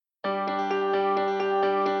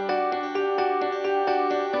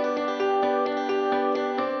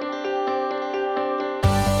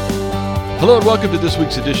Hello and welcome to this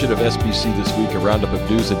week's edition of SBC This Week, a roundup of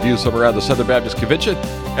news and views from around the Southern Baptist Convention.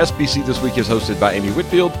 SBC This Week is hosted by Amy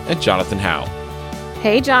Whitfield and Jonathan Howe.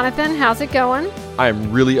 Hey, Jonathan. How's it going? I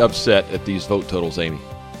am really upset at these vote totals, Amy.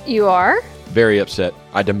 You are? Very upset.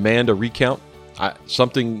 I demand a recount.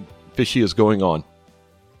 Something fishy is going on.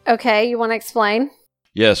 Okay, you want to explain?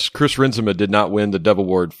 Yes, Chris Renzema did not win the Dove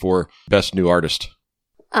Award for Best New Artist.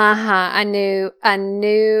 I knew.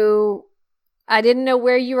 I didn't know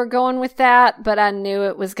where you were going with that, but I knew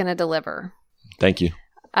it was going to deliver. Thank you.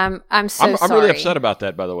 I'm sorry. I'm really upset about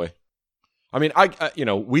that, by the way. I mean,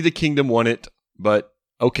 We the Kingdom won it, but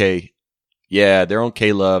okay. Yeah, they're on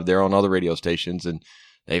K-Love, they're on other radio stations, and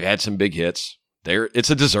they've had some big hits. It's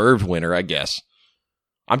a deserved winner, I guess.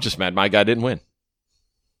 I'm just mad my guy didn't win.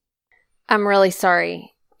 I'm really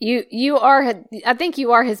sorry. You are. I think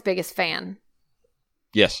you are his biggest fan.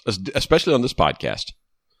 Yes, especially on this podcast.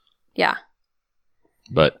 Yeah.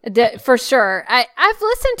 But for sure. I've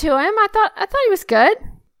listened to him. I thought he was good.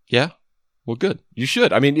 Yeah. Well, good. You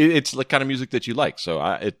should. I mean, it's the kind of music that you like, so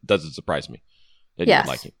it doesn't surprise me that you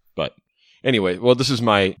like it. But anyway, well, this is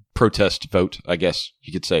my protest vote, I guess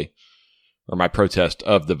you could say, or my protest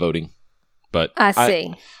of the voting. But I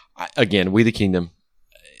see. Again, We the Kingdom,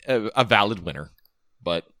 a valid winner,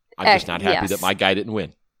 but I'm just not happy that my guy didn't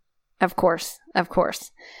win. Of course.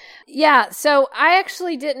 Yeah, so I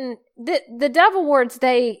actually didn't. The Dove Awards,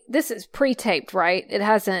 this is pre-taped, right? It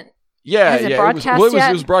hasn't. Broadcast yet?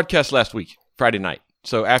 It was broadcast last week, Friday night.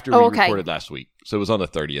 So after we recorded last week, so it was on the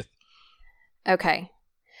 30th. Okay,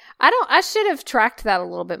 I should have tracked that a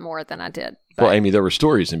little bit more than I did. But well, Amy, there were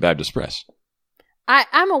stories in Baptist Press.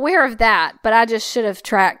 I'm aware of that, but I just should have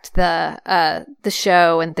tracked the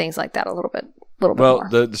show and things like that a little bit. More. Well,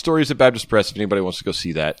 the stories at Baptist Press, if anybody wants to go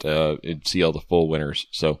see that, and see all the full winners.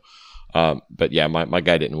 So, but yeah, my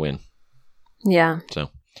guy didn't win. Yeah. So,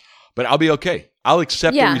 but I'll be okay. I'll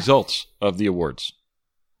accept the results of the awards.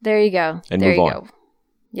 There you go. And move on.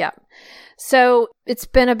 Yeah. So it's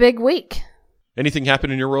been a big week. Anything happen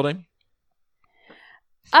in your world, Amy?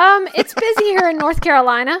 It's busy here in North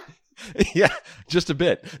Carolina. Yeah, just a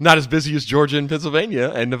bit. Not as busy as Georgia and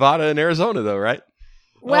Pennsylvania and Nevada and Arizona, though, right?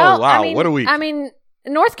 Well, oh, wow. What a week. I mean,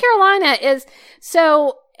 North Carolina is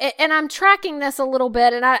so, and I'm tracking this a little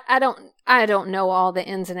bit, and I don't know all the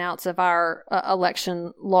ins and outs of our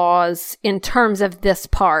election laws in terms of this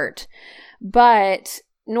part, but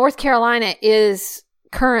North Carolina is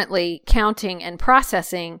currently counting and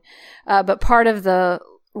processing, but part of the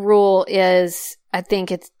rule is, I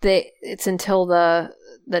think it's until the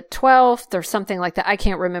 12th or something like that. I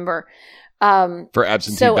can't remember. For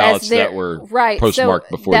absentee ballots that were postmarked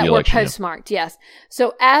before the election. That were postmarked, yes.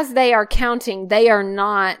 So as they are counting, they are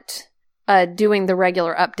not doing the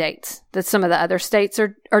regular updates that some of the other states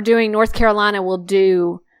are doing. North Carolina will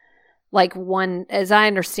do one, as I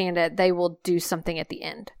understand it, they will do something at the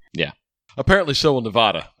end. Yeah. Apparently so will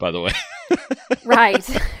Nevada, by the way. Right.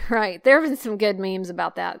 There have been some good memes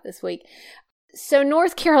about that this week. So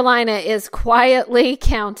North Carolina is quietly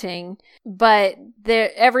counting, but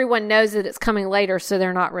everyone knows that it's coming later, so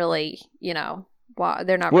they're not really, they're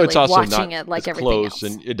not really watching it like everything else.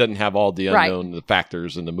 And it doesn't have all the unknown, the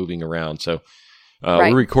factors, and the moving around. So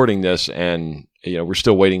we're recording this, and we're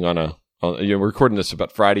still waiting on we're recording this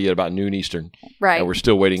about Friday at about noon Eastern. Right. And we're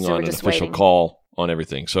still waiting on an official call on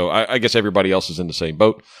everything. So I guess everybody else is in the same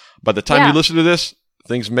boat. By the time you listen to this,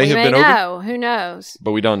 things may have been over. Who knows?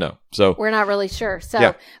 But we don't know. So we're not really sure.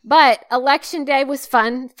 So, but Election Day was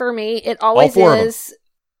fun for me. It always is.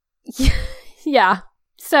 Yeah.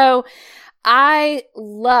 So I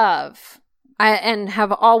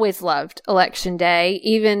have always loved Election Day,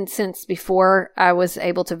 even since before I was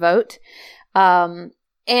able to vote.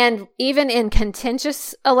 And even in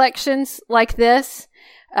contentious elections like this,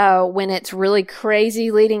 when it's really crazy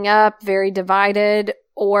leading up, very divided,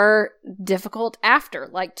 or difficult after,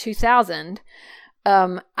 like 2000,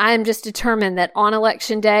 I'm just determined that on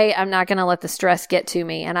Election Day, I'm not going to let the stress get to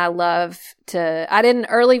me. And I didn't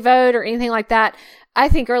early vote or anything like that. I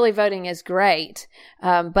think early voting is great.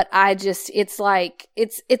 But it's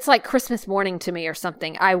like Christmas morning to me or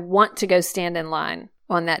something. I want to go stand in line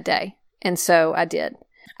on that day. And so I did.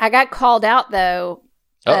 I got called out though,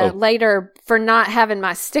 later for not having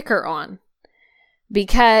my sticker on.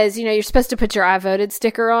 Because, you're supposed to put your I voted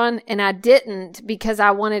sticker on, and I didn't because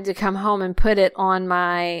I wanted to come home and put it on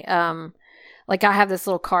my, I have this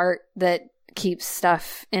little cart that keeps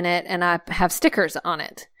stuff in it, and I have stickers on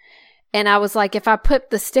it. And I was like, if I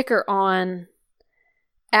put the sticker on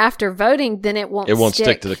after voting, then it won't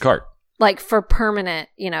stick to the cart. For permanent,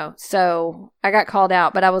 So I got called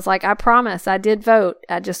out, but I was like, I promise I did vote.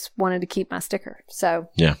 I just wanted to keep my sticker. So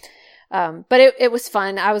yeah. But it was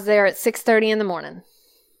fun. I was there at 6:30 in the morning,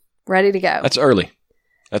 ready to go. That's early.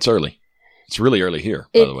 It's really early here,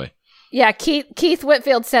 by the way. Yeah, Keith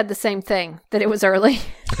Whitfield said the same thing, that it was early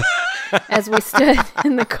as we stood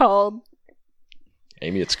in the cold.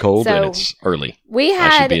 Amy, it's cold and it's early.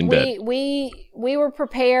 I should be in bed. We were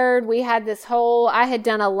prepared. We had I had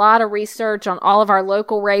done a lot of research on all of our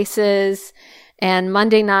local races, and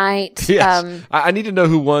Monday night. Yes. I need to know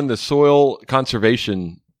who won the soil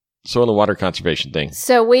and water conservation thing.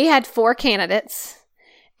 So we had 4 candidates.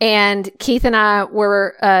 And Keith and I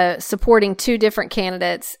were supporting 2 different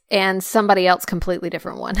candidates, and somebody else completely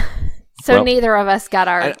different one. So neither of us got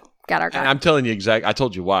our guy. And I'm telling you I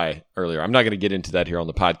told you why earlier. I'm not going to get into that here on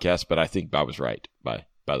the podcast, but I think I was right. By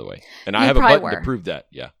the way, and I have a button to prove that.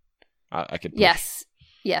 Yeah, I could. Push.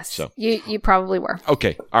 Yes. So you probably were.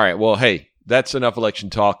 Okay. All right. Well, hey, that's enough election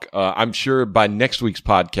talk. I'm sure by next week's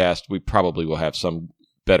podcast, we probably will have some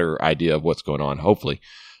better idea of what's going on. Hopefully.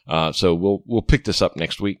 So we'll pick this up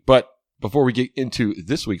next week. But before we get into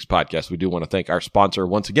this week's podcast, we do want to thank our sponsor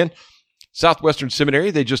once again, Southwestern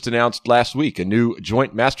Seminary. They just announced last week a new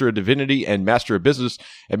joint Master of Divinity and Master of Business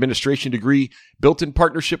Administration degree built in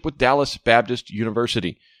partnership with Dallas Baptist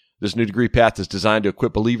University. This new degree path is designed to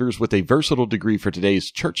equip believers with a versatile degree for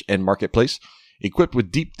today's church and marketplace. Equipped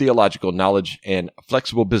with deep theological knowledge and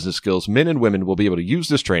flexible business skills, men and women will be able to use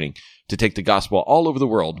this training to take the gospel all over the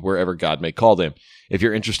world, wherever God may call them. If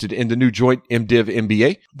you're interested in the new joint MDiv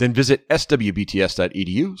MBA, then visit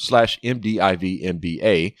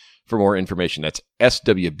swbts.edu/MDIVMBA for more information. That's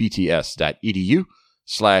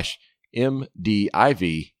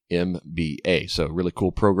swbts.edu/MDIVMBA. So really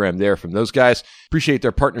cool program there from those guys. Appreciate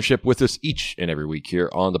their partnership with us each and every week here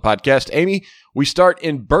on the podcast. Amy, we start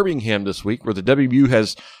in Birmingham this week, where the WMU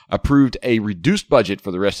has approved a reduced budget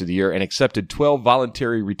for the rest of the year and accepted 12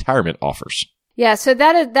 voluntary retirement offers. Yeah, so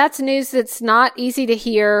that's news that's not easy to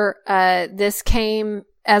hear. This came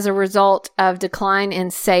as a result of decline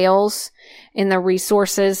in sales in the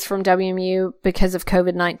resources from WMU because of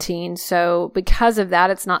COVID-19. So because of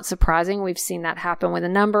that, it's not surprising. We've seen that happen with a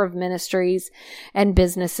number of ministries and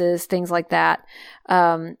businesses, things like that.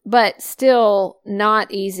 But still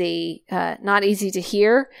not easy to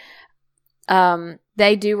hear.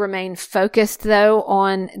 They do remain focused, though,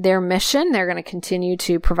 on their mission. They're going to continue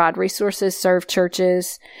to provide resources, serve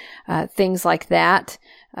churches, things like that.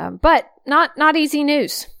 But not easy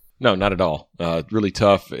news. No, not at all. Really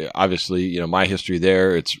tough. Obviously, my history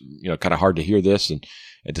there, it's, kind of hard to hear this and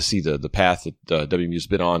to see the path that WMU's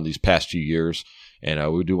been on these past few years.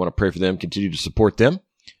 And we do want to pray for them, continue to support them,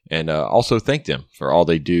 and also thank them for all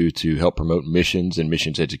they do to help promote missions and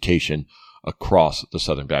missions education across the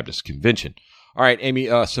Southern Baptist Convention. All right, Amy,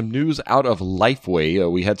 some news out of Lifeway.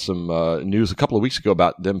 We had some news a couple of weeks ago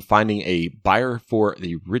about them finding a buyer for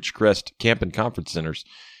the Ridgecrest Camp and Conference Centers.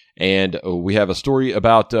 And we have a story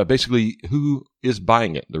about basically who is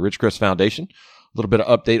buying it, the Ridgecrest Foundation. A little bit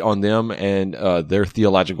of update on them and their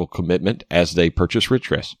theological commitment as they purchase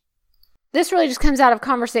Ridgecrest. This really just comes out of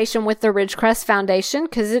conversation with the Ridgecrest Foundation,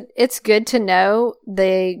 because it's good to know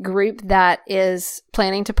the group that is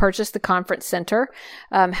planning to purchase the conference center,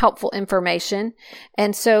 helpful information.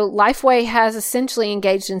 And so Lifeway has essentially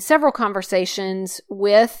engaged in several conversations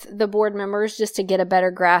with the board members just to get a better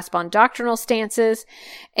grasp on doctrinal stances.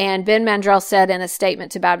 And Ben Mandrell said in a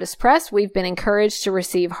statement to Baptist Press, "We've been encouraged to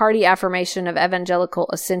receive hearty affirmation of evangelical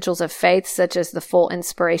essentials of faith, such as the full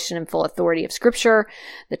inspiration and full authority of Scripture,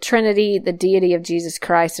 the Trinity, the deity of Jesus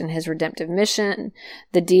Christ and his redemptive mission,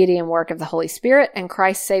 the deity and work of the Holy Spirit, and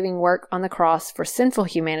Christ's saving work on the cross for sinful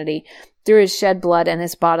humanity through his shed blood and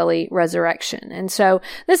his bodily resurrection." And so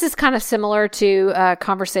this is kind of similar to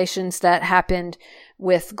conversations that happened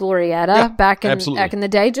with Glorietta back in the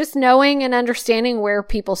day, just knowing and understanding where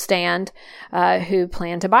people stand who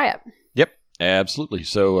plan to buy it. Yep, absolutely.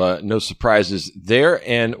 So no surprises there.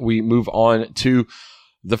 And we move on to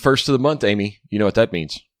the first of the month, Amy. You know what that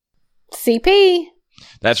means. CP.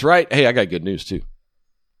 That's right. Hey, I got good news too.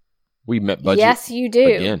 We met budget. Yes, you do.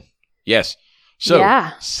 Again. Yes. So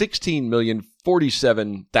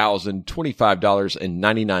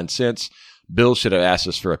 $16,047,025.99. Bill should have asked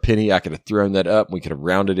us for a penny. I could have thrown that up. We could have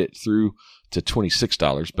rounded it through to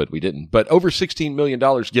 $26, but we didn't. But over $16 million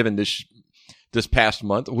given this past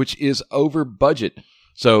month, which is over budget.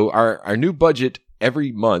 So our new budget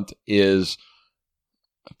every month is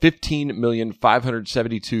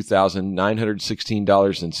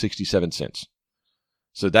 $15,572,916.67.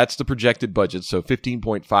 So that's the projected budget. So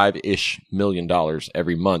 $15.5-ish million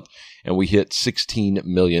every month. And we hit $16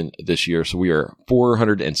 million this year. So we are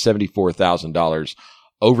 $474,000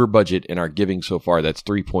 over budget in our giving so far. That's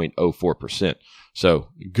 3.04%. So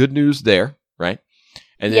good news there, right?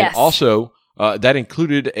 And then also that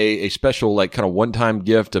included a special like kind of one-time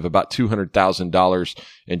gift of about $200,000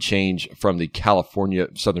 and change from the California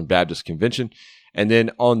Southern Baptist Convention. And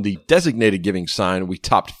then on the designated giving sign, we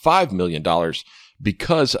topped $5 million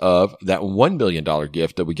because of that $1 million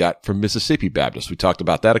gift that we got from Mississippi Baptist. We talked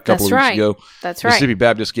about that a couple of weeks ago. That's right. Mississippi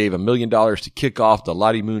Baptist gave $1 million to kick off the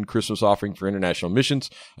Lottie Moon Christmas offering for international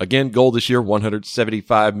missions. Again, goal this year,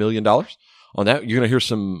 $175 million. On that, you're going to hear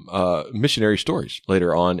some missionary stories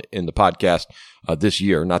later on in the podcast this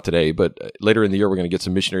year, not today, but later in the year, we're going to get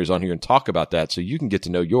some missionaries on here and talk about that so you can get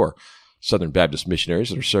to know your Southern Baptist missionaries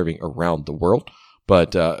that are serving around the world.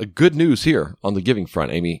 But good news here on the giving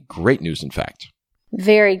front, Amy. Great news, in fact.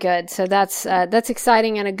 Very good. So that's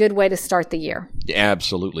exciting and a good way to start the year.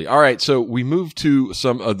 Absolutely. All right. So we move to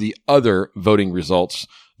some of the other voting results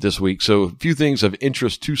this week. So a few things of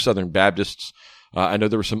interest to Southern Baptists. I know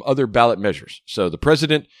there were some other ballot measures. So the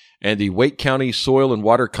president and the Wake County Soil and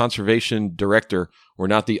Water Conservation Director were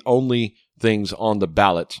not the only things on the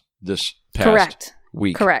ballot this past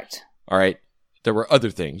week. Correct. All right. There were other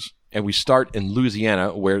things. And we start in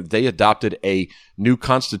Louisiana, where they adopted a new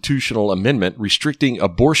constitutional amendment restricting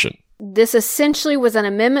abortion. This essentially was an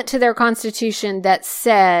amendment to their constitution that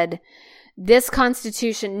said this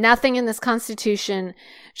constitution, nothing in this constitution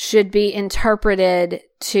should be interpreted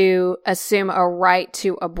to assume a right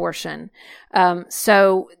to abortion.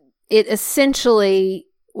 So it essentially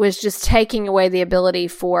was just taking away the ability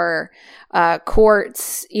for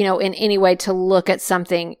courts, in any way to look at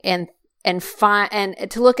something and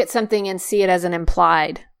to look at something and see it as an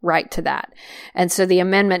implied right to that. And so the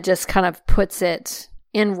amendment just kind of puts it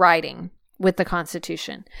in writing with the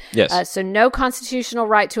Constitution. Yes. So no constitutional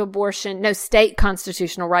right to abortion, no state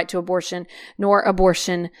constitutional right to abortion, nor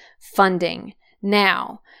abortion funding.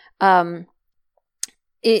 Now,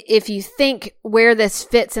 if you think where this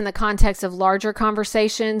fits in the context of larger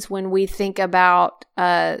conversations, when we think about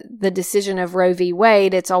the decision of Roe v.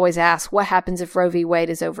 Wade, it's always asked, what happens if Roe v. Wade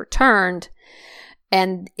is overturned?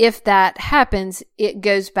 And if that happens, it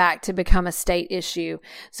goes back to become a state issue.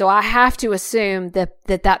 So I have to assume that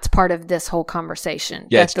that's part of this whole conversation.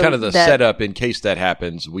 Yeah, it's kind of the setup in case that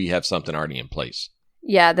happens. We have something already in place.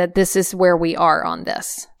 Yeah, that this is where we are on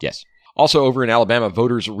this. Yes. Also over in Alabama,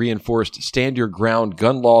 voters reinforced stand your ground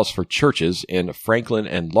gun laws for churches in Franklin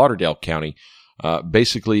and Lauderdale County.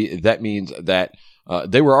 Basically, that means that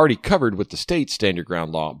they were already covered with the state stand your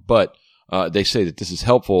ground law, but they say that this is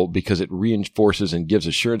helpful because it reinforces and gives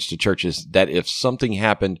assurance to churches that if something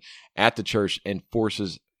happened at the church and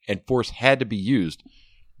force had to be used,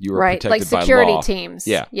 you were protected like security by law. Teams.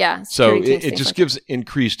 Yeah. So it just gives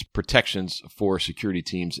increased protections for security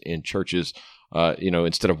teams in churches,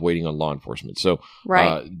 instead of waiting on law enforcement. So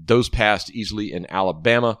those passed easily in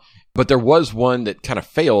Alabama. But there was one that kind of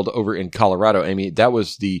failed over in Colorado, Amy. That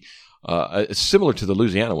was the similar to the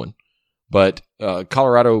Louisiana one. But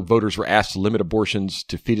Colorado voters were asked to limit abortions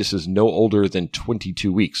to fetuses no older than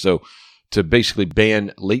 22 weeks. So to basically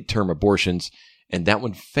ban late-term abortions, and that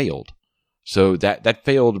one failed. So that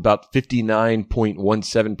failed. About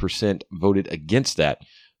 59.17% voted against that.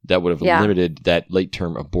 That would have limited that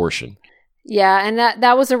late-term abortion. Yeah, and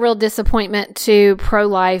that was a real disappointment to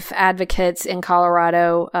pro-life advocates in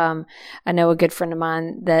Colorado. I know a good friend of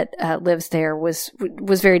mine that lives there was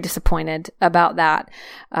very disappointed about that.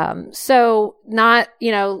 So not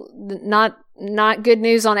good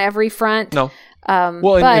news on every front. No.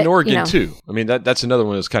 Well, in Oregon too. I mean, that's another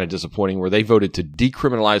one that's kind of disappointing, where they voted to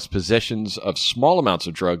decriminalize possessions of small amounts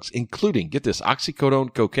of drugs, including, get this,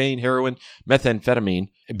 oxycodone, cocaine, heroin, methamphetamine,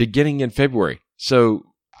 beginning in February. So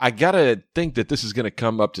I got to think that this is going to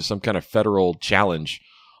come up to some kind of federal challenge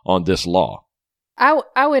on this law.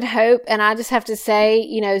 I would hope, and I just have to say,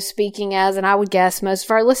 speaking as, and I would guess most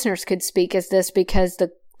of our listeners could speak as this because the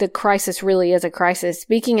crisis really is a crisis.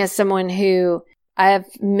 Speaking as someone who, I have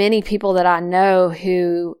many people that I know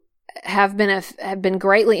who have been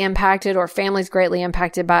greatly impacted, or families greatly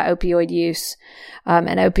impacted by opioid use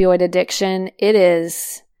and opioid addiction. It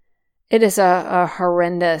is a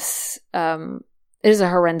horrendous. It is a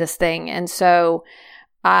horrendous thing, and so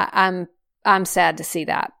I'm sad to see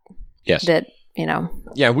that. Yes.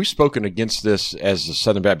 Yeah, we've spoken against this as the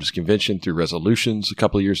Southern Baptist Convention through resolutions a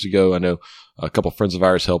couple of years ago. I know a couple of friends of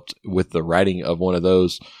ours helped with the writing of one of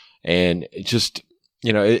those, and it just,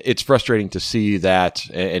 it's frustrating to see that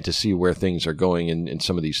and to see where things are going in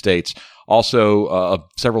some of these states. Also,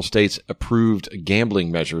 several states approved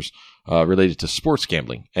gambling measures related to sports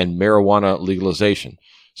gambling and marijuana legalization.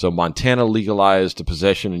 So Montana legalized the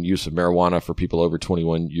possession and use of marijuana for people over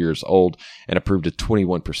 21 years old and approved a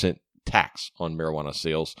 21% tax on marijuana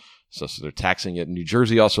sales. So they're taxing it. New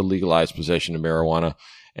Jersey also legalized possession of marijuana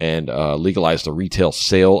and legalized the retail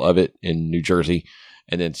sale of it in New Jersey.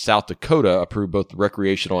 And then South Dakota approved both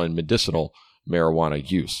recreational and medicinal marijuana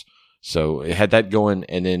use. So it had that going.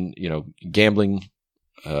 And then, gambling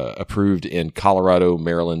approved in Colorado,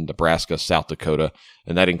 Maryland, Nebraska, South Dakota.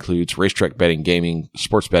 And that includes racetrack betting, gaming,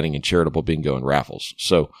 sports betting, and charitable bingo and raffles.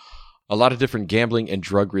 So a lot of different gambling and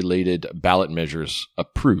drug-related ballot measures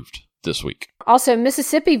approved this week. Also,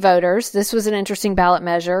 Mississippi voters, this was an interesting ballot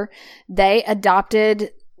measure. They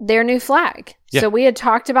adopted their new flag. Yeah. So we had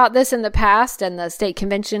talked about this in the past, and the state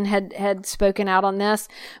convention had spoken out on this.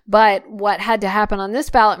 But what had to happen on this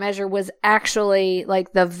ballot measure was actually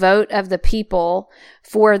like the vote of the people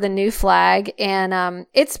for the new flag. And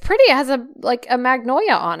it's pretty. It has a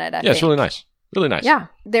magnolia on it, I think. It's really nice. Really nice. Yeah.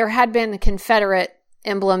 There had been Confederate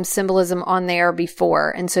emblem symbolism on there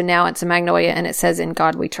before. And so now it's a magnolia, and it says, "In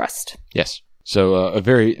God We Trust." Yes. So a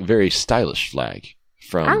very, very stylish flag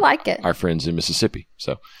from I like it. Our friends in Mississippi.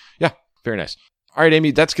 So, yeah, very nice. All right,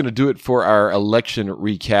 Amy, that's going to do it for our election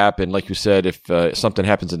recap. And like you said, if something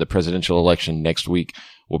happens in the presidential election next week,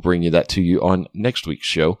 we'll bring that to you on next week's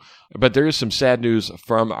show. But there is some sad news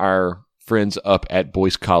from our friends up at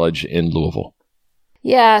Boyce College in Louisville.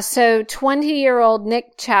 Yeah, so 20-year-old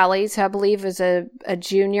Nick Challies, who I believe is a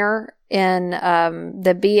junior in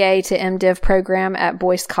the BA to MDiv program at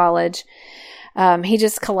Boyce College, he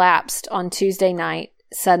just collapsed on Tuesday night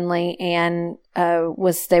suddenly, and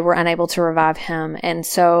they were unable to revive him. And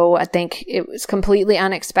so I think it was completely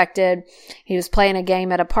unexpected. He was playing a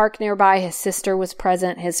game at a park nearby. His sister was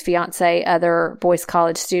present, his fiance, other Boyce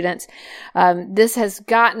College students. This has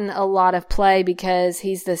gotten a lot of play because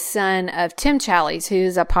he's the son of Tim Challies,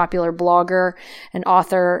 who's a popular blogger and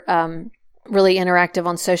author, really interactive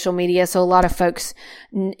on social media. So a lot of folks,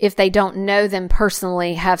 if they don't know them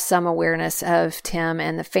personally, have some awareness of Tim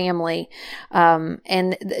and the family.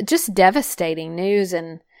 And just devastating news.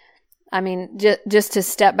 And I mean, just to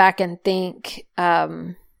step back and think,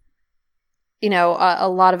 a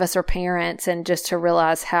lot of us are parents, and just to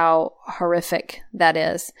realize how horrific that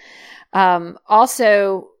is.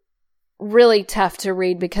 Also, really tough to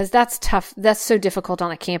read, because that's tough. That's so difficult on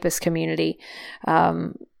a campus community.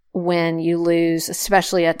 When you lose,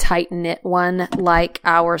 especially a tight-knit one like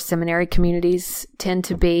our seminary communities tend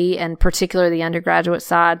to be, and particularly the undergraduate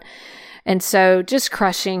side. And so just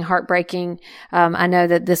crushing, heartbreaking. I know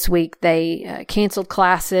that this week they canceled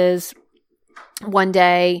classes one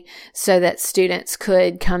day so that students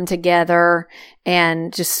could come together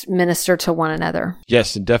and just minister to one another.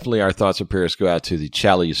 Yes, and definitely our thoughts and prayers go out to the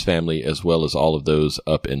Challies family, as well as all of those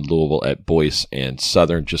up in Louisville at Boyce and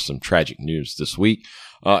Southern. Just some tragic news this week.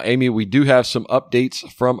 Amy, we do have some updates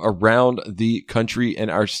from around the country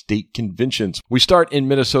and our state conventions. We start in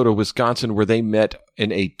Minnesota, Wisconsin, where they met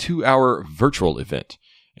in a 2-hour virtual event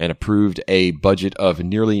and approved a budget of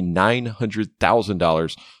nearly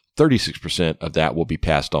 $900,000. 36% of that will be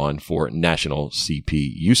passed on for national CP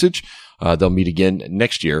usage. They'll meet again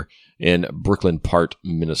next year in Brooklyn Park,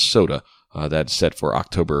 Minnesota. That's set for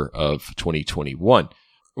October of 2021.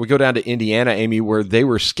 We go down to Indiana, Amy, where they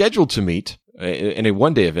were scheduled to meet in a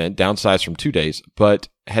one-day event, downsized from 2 days, but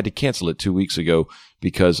had to cancel it 2 weeks ago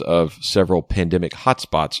because of several pandemic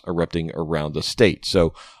hotspots erupting around the state.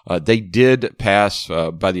 So they did pass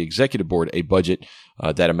by the executive board a budget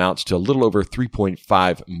that amounts to a little over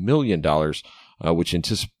 $3.5 million,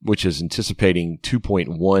 which is anticipating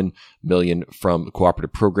 $2.1 million from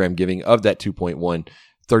cooperative program giving. Of that 2.1,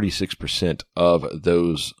 36% of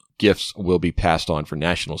those gifts will be passed on for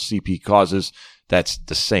national CP causes. That's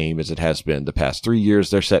the same as it has been the past 3 years.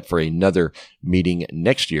 They're set for another meeting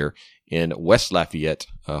next year in West Lafayette,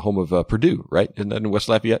 home of Purdue, right? Isn't that in West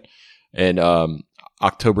Lafayette? And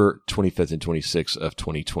October 25th and 26th of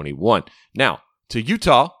 2021. Now, to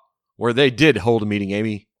Utah, where they did hold a meeting,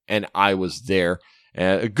 Amy, and I was there.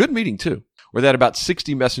 A good meeting, too. Where they had about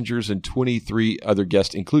 60 messengers and 23 other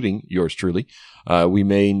guests, including yours truly. We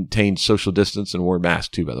maintained social distance and wore masks,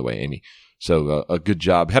 too, by the way, Amy. So a good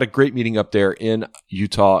job. Had a great meeting up there in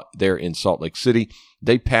Utah, there in Salt Lake City.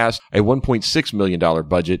 They passed a $1.6 million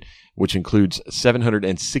budget, which includes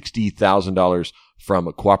 $760,000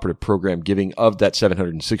 from cooperative program giving. Of that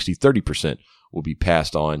 $760,000, 30% will be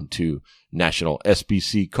passed on to national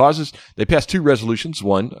SBC causes. They passed 2 resolutions,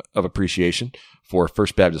 one of appreciation for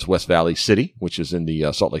First Baptist West Valley City, which is in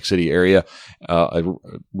the Salt Lake City area, a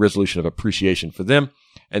resolution of appreciation for them.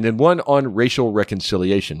 And then one on racial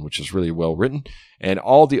reconciliation, which is really well written. And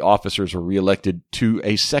all the officers were reelected to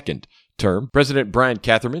a second term. President Brian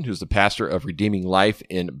Catherman, who's the pastor of Redeeming Life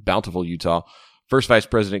in Bountiful, Utah, First Vice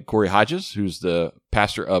President Corey Hodges, who's the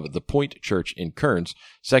pastor of The Point Church in Kearns.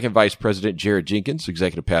 Second Vice President Jared Jenkins,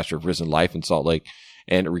 Executive Pastor of Risen Life in Salt Lake.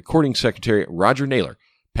 And Recording Secretary Roger Naylor,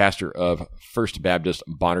 pastor of First Baptist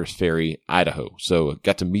Bonners Ferry, Idaho. So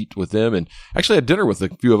got to meet with them and actually had dinner with a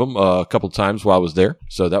few of them a couple of times while I was there.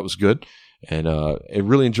 So that was good. And I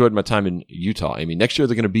really enjoyed my time in Utah. I mean, next year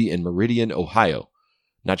they're going to be in Meridian, Ohio.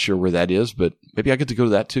 Not sure where that is, but maybe I get to go to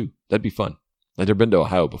that too. That'd be fun. I've never been to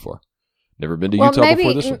Ohio before. Never been to Utah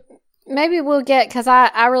before this one. Maybe we'll get, because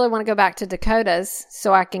I really want to go back to Dakotas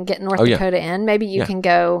so I can get North Dakota in. Maybe you can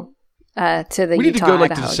go to the Utah, we need to go like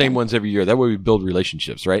to the Idaho same again. ones every year. That way we build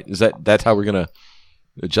relationships, right? That's how we're going to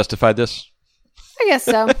justify this? I guess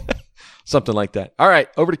so. Something like that. All right,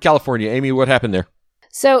 over to California. Amy, what happened there?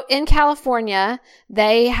 So in California,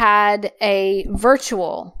 they had a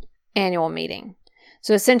virtual annual meeting.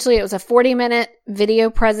 So essentially it was a 40-minute video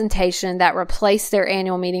presentation that replaced their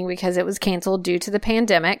annual meeting because it was canceled due to the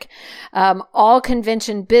pandemic. All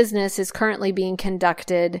convention business is currently being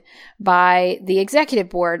conducted by the executive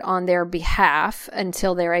board on their behalf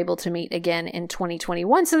until they're able to meet again in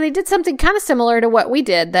 2021. So they did something kind of similar to what we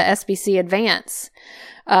did, the SBC Advance,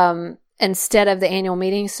 instead of the annual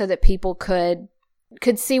meeting so that people could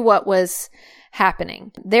see what was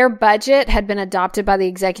happening. Their budget had been adopted by the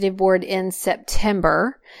executive board in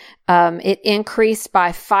September. It increased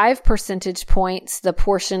by 5 percentage points the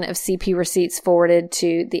portion of CP receipts forwarded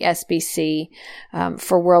to the SBC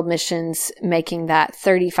for world missions, making that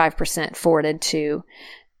 35% forwarded to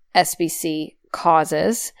SBC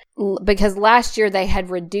causes. Because last year they had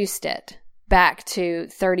reduced it back to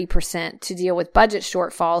 30% to deal with budget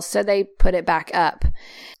shortfalls, so they put it back up.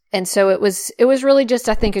 And so it was really just,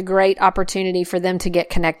 I think, a great opportunity for them to get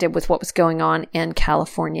connected with what was going on in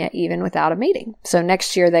California, even without a meeting. So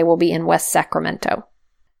next year they will be in West Sacramento.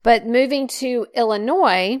 But moving to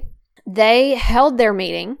Illinois, they held their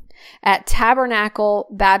meeting at Tabernacle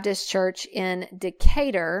Baptist Church in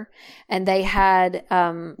Decatur, and they had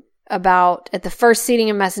at the first seating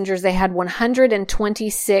of messengers, they had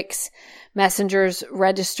 126 messengers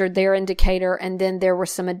registered there in Decatur, and then there were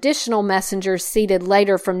some additional messengers seated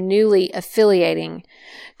later from newly affiliating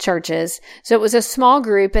churches. So it was a small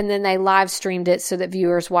group, and then they live streamed it so that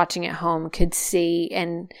viewers watching at home could see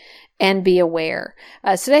and be aware.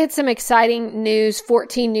 So they had some exciting news.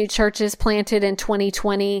 14 new churches planted in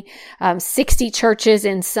 2020, 60 churches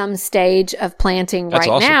in some stage of planting. That's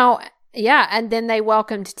right awesome. Now. Yeah, and then they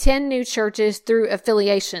welcomed 10 new churches through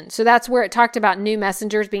affiliation. So that's where it talked about new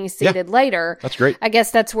messengers being seated later. That's great. I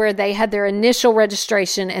guess that's where they had their initial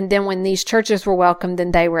registration, and then when these churches were welcomed,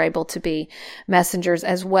 then they were able to be messengers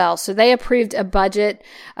as well. So they approved a budget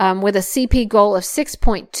with a CP goal of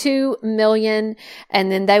 $6.2 million,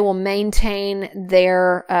 and then they will maintain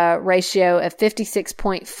their ratio of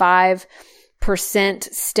 56.5%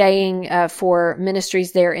 staying for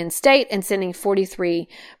ministries there in state and sending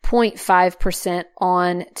 43.5%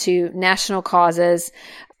 on to national causes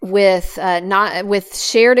with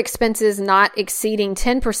shared expenses not exceeding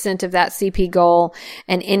 10% of that CP goal,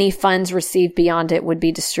 and any funds received beyond it would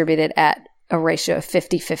be distributed at a ratio of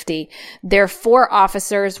 50-50. Their 4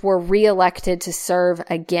 officers were reelected to serve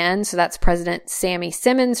again. So that's President Sammy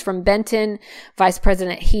Simmons from Benton, Vice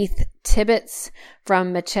President Heath Tibbetts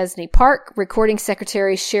from McChesney Park, Recording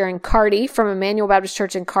Secretary Sharon Carty from Emmanuel Baptist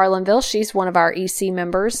Church in Carlinville. She's one of our EC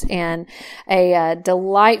members and a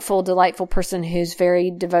delightful person who's very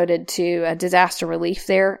devoted to disaster relief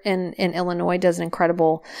there in Illinois, does an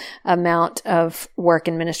incredible amount of work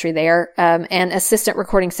and ministry there. And Assistant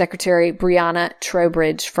Recording Secretary Brianna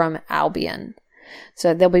Trowbridge from Albion.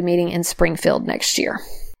 So they'll be meeting in Springfield next year.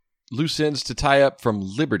 Loose ends to tie up from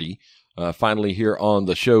Liberty. Finally, here on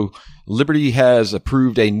the show, Liberty has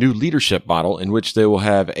approved a new leadership model in which they will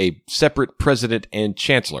have a separate president and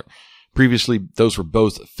chancellor. Previously, those were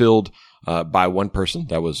both filled by one person.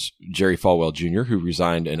 That was Jerry Falwell Jr., who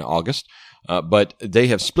resigned in August. But they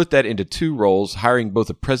have split that into 2 roles, hiring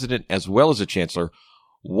both a president as well as a chancellor,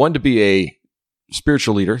 one to be a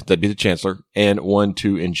spiritual leader, that'd be the chancellor, and one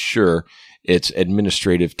to ensure its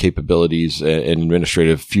administrative capabilities and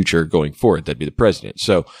administrative future going forward. That'd be the president.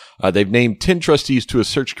 So they've named 10 trustees to a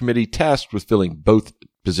search committee tasked with filling both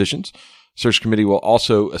positions. Search committee will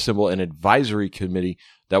also assemble an advisory committee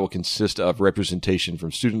that will consist of representation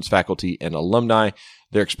from students, faculty, and alumni.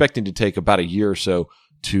 They're expecting to take about a year or so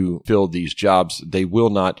to fill these jobs. They will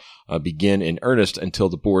not begin in earnest until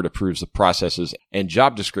the board approves the processes and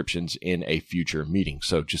job descriptions in a future meeting.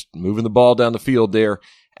 So just moving the ball down the field there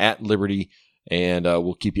at Liberty, and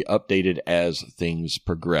we'll keep you updated as things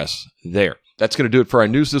progress there. That's going to do it for our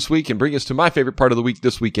news this week and bring us to my favorite part of the week,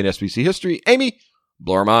 This Week in SBC History. Amy,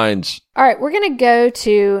 Blow our minds. All right, we're going to go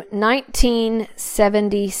to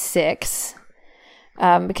 1976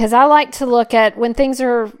 because I like to look at when things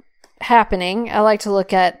are happening. I like to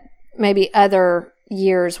look at maybe other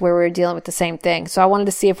years where we were dealing with the same thing. So I wanted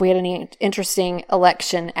to see if we had any interesting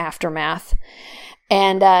election aftermath.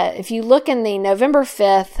 And if you look in the November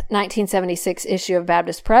 5th, 1976 issue of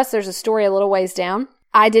Baptist Press, there's a story a little ways down.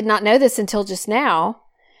 I did not know this until just now.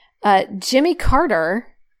 Jimmy Carter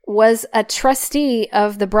was a trustee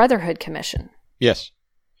of the Brotherhood Commission. Yes.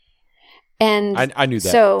 And I knew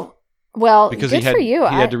that. So, well, because good for you.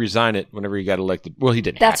 He had to resign it whenever he got elected. Well, he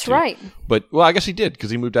didn't That's have to, right. But, well, I guess he did because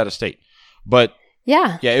he moved out of state. But,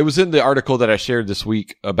 yeah, it was in the article that I shared this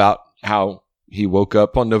week about how he woke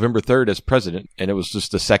up on November 3rd as president, and it was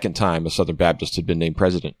just the second time a Southern Baptist had been named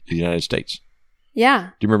president of the United States. Yeah.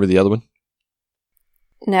 Do you remember the other one?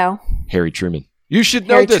 No. Harry Truman. You should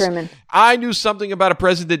know Harry this. Truman. I knew something about a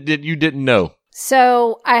president that you didn't know.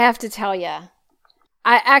 So I have to tell you,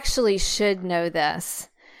 I actually should know this,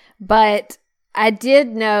 but I did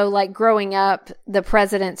know, like growing up, the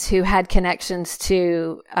presidents who had connections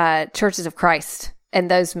to Churches of Christ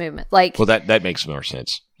and those movements. Like, well, that makes more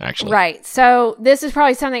sense, actually. Right. So this is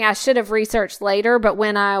probably something I should have researched later, but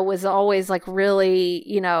when I was always like really,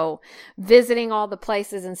 visiting all the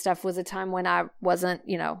places and stuff was a time when I wasn't,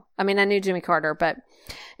 I knew Jimmy Carter, but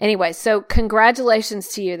anyway, so congratulations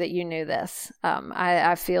to you that you knew this.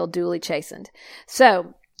 I feel duly chastened.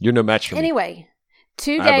 So you're no match for me. Anyway,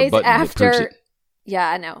 2 days after, yeah,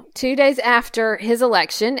 I know. 2 days after his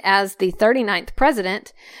election as the 39th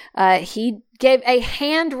president, he gave a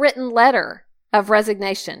handwritten letter of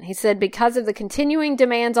resignation. He said, because of the continuing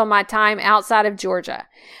demands on my time outside of Georgia,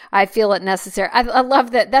 I feel it necessary. I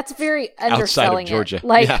love that. That's very underselling. Outside of Georgia. It.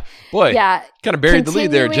 Like, yeah. Boy, yeah, kind of buried the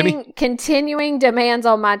lead there, Jimmy. Continuing demands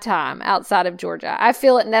on my time outside of Georgia. I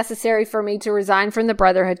feel it necessary for me to resign from the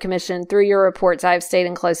Brotherhood Commission. Through your reports, I have stayed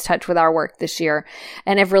in close touch with our work this year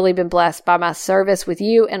and have really been blessed by my service with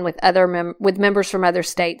you and with other with members from other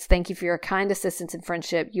states. Thank you for your kind assistance and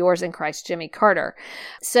friendship. Yours in Christ, Jimmy Carter.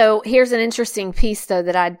 So here's an interesting piece, though,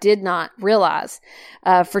 that I did not realize.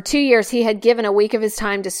 For 2 years, he had given a week of his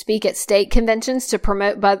time to speak at state conventions to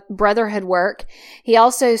promote Brotherhood work. He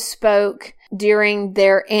also spoke during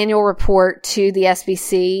their annual report to the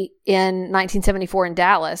SBC in 1974 in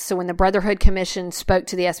Dallas. So when the Brotherhood Commission spoke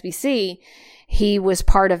to the SBC, he was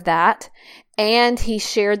part of that. And he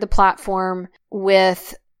shared the platform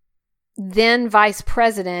with then Vice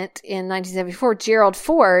President in 1974, Gerald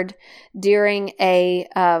Ford, during a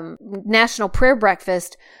national prayer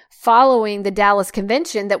breakfast following the Dallas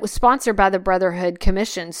Convention that was sponsored by the Brotherhood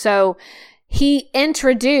Commission. So he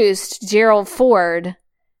introduced Gerald Ford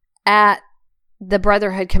at the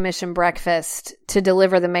Brotherhood Commission breakfast to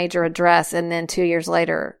deliver the major address. And then 2 years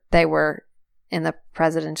later, they were in the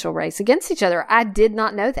presidential race against each other. I did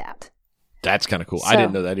not know that. That's kind of cool. I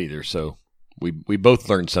didn't know that either. So we both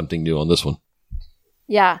learned something new on this one.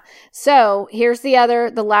 Yeah. So here's the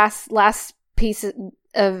last piece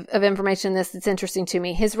of information that's interesting to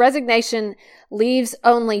me. His resignation leaves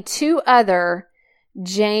only two other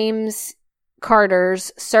James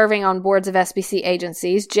Carters serving on boards of SBC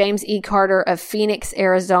agencies. James E. Carter of Phoenix,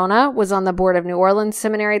 Arizona was on the board of New Orleans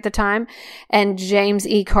Seminary at the time, and James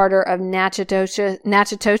E. Carter of Natchitoches.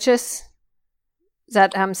 Is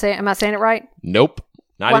that am I saying it right? Nope.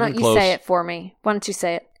 Not Why even don't close. you say it for me? Why don't you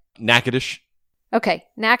say it? Natchitoches. Okay,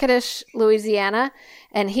 Natchitoches, Louisiana,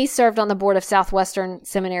 and he served on the board of Southwestern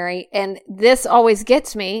Seminary. And this always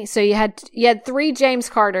gets me. So you had three James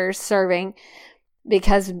Carters serving,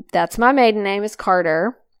 because that's my maiden name is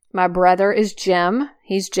Carter. My brother is Jim.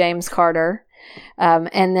 He's James Carter.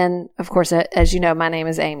 And then, of course, as you know, my name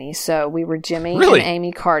is Amy. So we were Jimmy and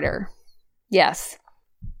Amy Carter. Yes.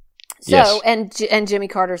 So yes. And Jimmy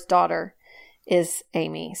Carter's daughter is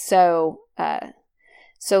Amy. So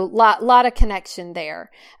lot of connection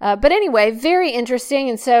there. But anyway, very interesting.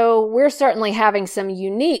 And so we're certainly having some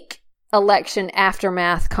unique election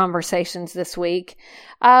aftermath conversations this week.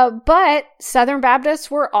 But Southern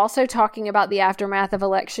Baptists were also talking about the aftermath of an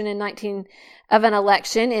election in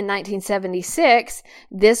 1976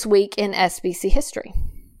 this week in SBC history.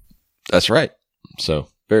 That's right. So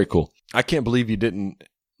very cool. I can't believe you didn't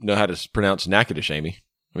know how to pronounce Natchitoches, Amy.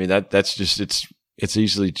 I mean, that's just, it's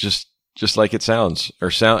easily just like it sounds,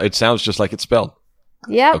 it sounds just like it's spelled.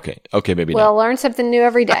 Yeah. Okay. Maybe not. Well, learn something new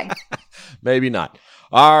every day. Maybe not.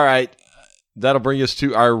 All right. That'll bring us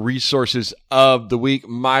to our resources of the week.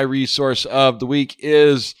 My resource of the week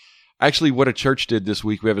is actually what a church did this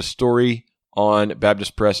week. We have a story on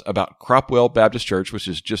Baptist Press about Cropwell Baptist Church, which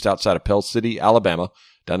is just outside of Pell City, Alabama.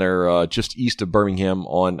 down there just east of Birmingham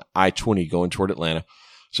on I-20 going toward Atlanta.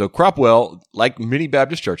 So Cropwell, like many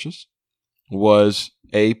Baptist churches, was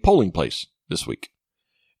a polling place this week.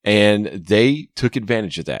 And they took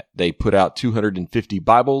advantage of that. They put out 250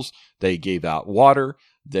 Bibles. They gave out water.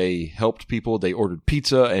 They helped people. They ordered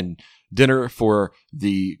pizza and dinner for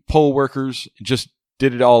the poll workers. Just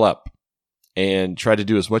did it all up and tried to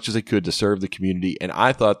do as much as they could to serve the community. And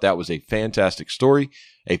I thought that was a fantastic story,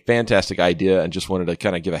 a fantastic idea, and just wanted to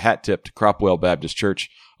kind of give a hat tip to Cropwell Baptist Church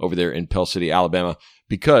over there in Pell City, Alabama,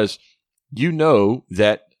 because you know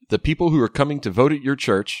that the people who are coming to vote at your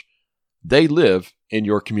church, they live in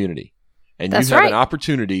your community. And That's you have right. an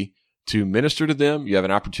opportunity to minister to them. You have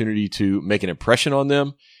an opportunity to make an impression on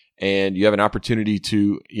them. And you have an opportunity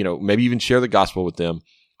to, maybe even share the gospel with them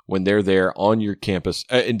when they're there on your campus.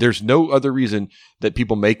 And there's no other reason that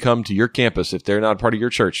people may come to your campus if they're not a part of your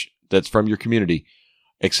church that's from your community,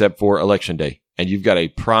 except for Election Day. And you've got a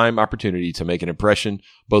prime opportunity to make an impression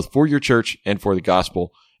both for your church and for the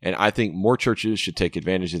gospel. And I think more churches should take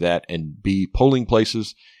advantage of that and be polling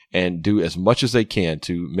places and do as much as they can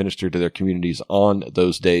to minister to their communities on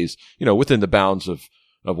those days, within the bounds of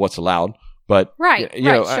what's allowed. But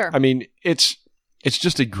sure. I mean, it's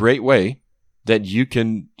just a great way that you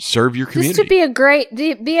can serve your community. Just to be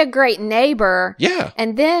a great neighbor. Yeah.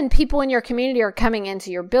 And then people in your community are coming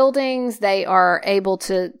into your buildings. They are able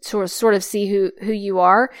to sort of see who you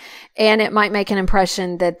are, and it might make an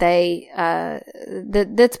impression that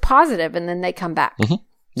that's positive, and then they come back. Mm-hmm.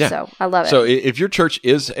 Yeah. So I love it. So if your church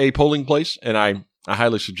is a polling place, and I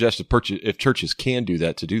highly suggest if churches can do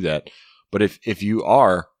that, to do that. But if you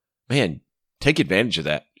are, man, take advantage of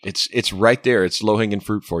that. It's right there. It's low hanging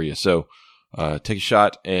fruit for you. So take a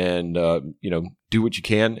shot and do what you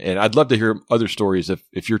can. And I'd love to hear other stories.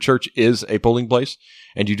 If your church is a polling place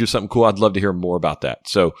and you do something cool, I'd love to hear more about that.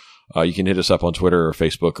 So you can hit us up on Twitter or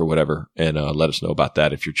Facebook or whatever, and let us know about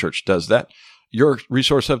that if your church does that. Your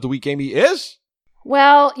resource of the week, Amy, is?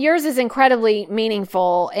 Well, yours is incredibly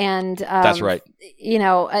meaningful, and that's right.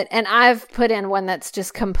 And I've put in one that's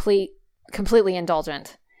just completely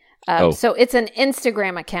indulgent. So it's an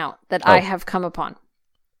Instagram account that I have come upon.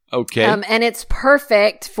 Okay. And it's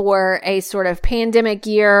perfect for a sort of pandemic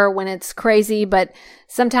year when it's crazy, but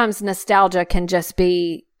sometimes nostalgia can just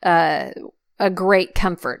be a great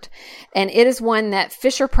comfort. And it is one that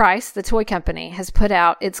Fisher-Price, the toy company, has put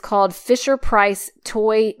out. It's called Fisher-Price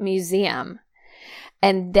Toy Museum.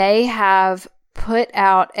 And they have put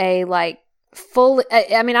out a full,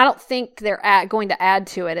 I don't think they're going to add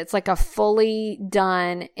to it. It's like a fully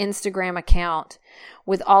done Instagram account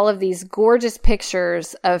with all of these gorgeous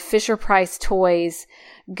pictures of Fisher-Price toys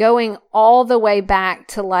going all the way back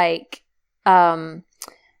to the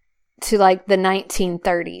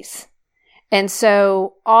 1930s. And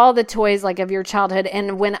so all the toys of your childhood.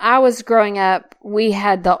 And when I was growing up, we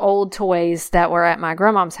had the old toys that were at my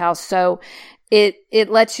grandmom's house. So it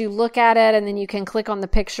lets you look at it, and then you can click on the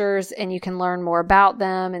pictures and you can learn more about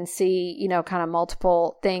them and see, kind of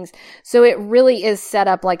multiple things. So it really is set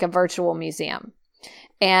up like a virtual museum.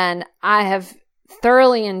 And I have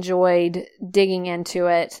thoroughly enjoyed digging into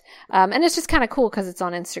it. And it's just kind of cool because it's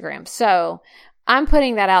on Instagram. So I'm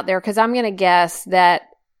putting that out there because I'm going to guess that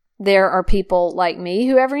there are people like me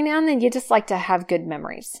who every now and then you just like to have good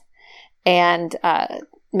memories. And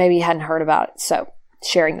maybe you hadn't heard about it. So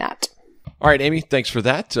sharing that. All right, Amy, thanks for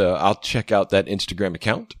that. I'll check out that Instagram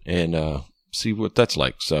account and see what that's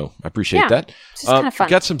like. So I appreciate that. It's just kind of fun.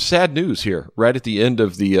 Got some sad news here right at the end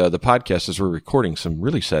of the podcast as we're recording. Some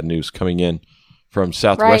really sad news coming in from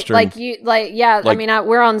Southwestern. Right,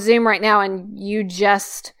 we're on Zoom right now, and you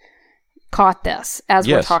just caught this as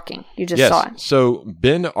we're talking. You just saw it. So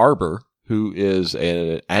Ben Arbor, who is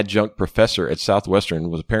an adjunct professor at Southwestern,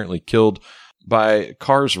 was apparently killed by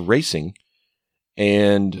cars racing,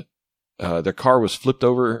 and their car was flipped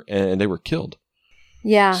over and they were killed.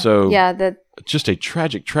 Yeah. So just a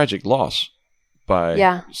tragic loss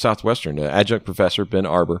by Southwestern. An adjunct professor, Ben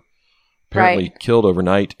Arbor, apparently killed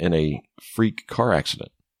overnight in a freak car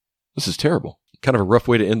accident. This is terrible. Kind of a rough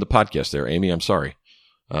way to end the podcast there, Amy. I'm sorry.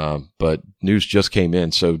 But news just came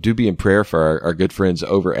in. So do be in prayer for our good friends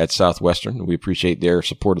over at Southwestern. We appreciate their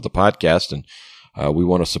support of the podcast, and we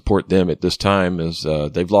want to support them at this time as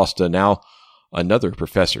they've lost now another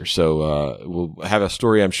professor. So we'll have a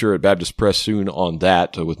story, I'm sure, at Baptist Press soon on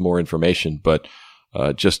that with more information. But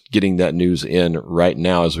just getting that news in right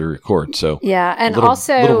now as we record. So and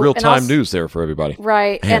little real-time news there for everybody.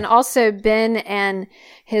 Right. Man. And also Ben and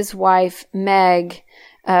his wife, Meg,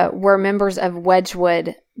 were members of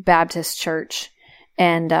Wedgwood Baptist Church.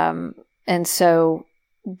 And so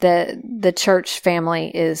the church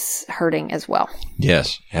family is hurting as well.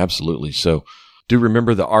 Yes, absolutely. So do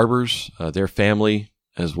remember the Arbors, their family,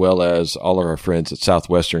 as well as all of our friends at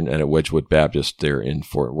Southwestern and at Wedgwood Baptist there in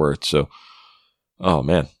Fort Worth. So, oh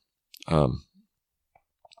man,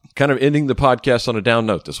 kind of ending the podcast on a down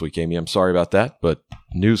note this week, Amy. I'm sorry about that, but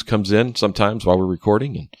news comes in sometimes while we're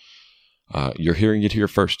recording, and you're hearing it here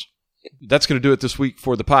first. That's going to do it this week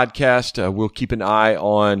for the podcast. We'll keep an eye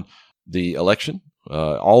on the election,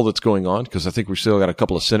 all that's going on, because I think we've still got a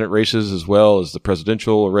couple of Senate races as well as the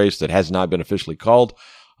presidential race that has not been officially called.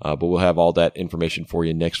 But we'll have all that information for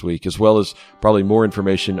you next week, as well as probably more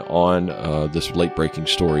information on this late breaking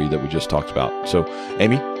story that we just talked about. So,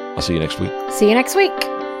 Amy, I'll see you next week. See you next week.